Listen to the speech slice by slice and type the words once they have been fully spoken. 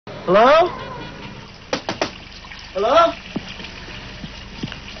Hello? Hello?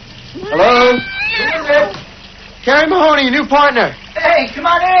 Hello? Who is it? Carrie Mahoney, your new partner. Hey, come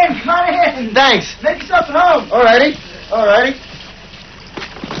on in. Come on in. Thanks. Make yourself at home. Alrighty. Alrighty.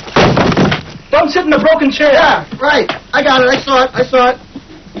 Don't sit in a broken chair. Yeah, right. I got it. I saw it.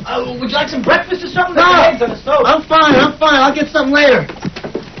 Would you like some breakfast or something? No. The eggs on the stove. I'm fine. I'll get something later.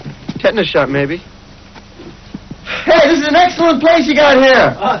 Tetanus shot, maybe. Hey, this is an excellent place you got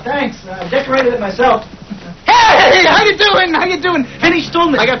here. Oh, thanks. I decorated it myself. Hey, how you doing? Vinny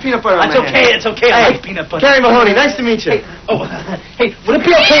SCHTULMAN. I got peanut butter on That's my hand. It's okay. I like peanut butter. Carrie Mahoney, nice to meet you. Hey, would it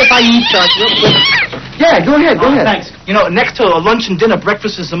be okay if I eat real quick? Yeah, go ahead. Thanks. You know, next to lunch and dinner,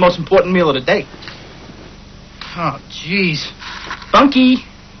 breakfast is the most important meal of the day. Oh, jeez. Bunky,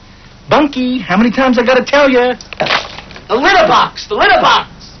 how many times I gotta tell you? The litter box.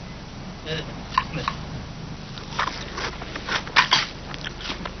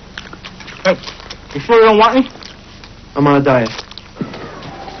 Hey, you sure you don't want me? I'm on a diet.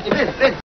 Hey, Vin.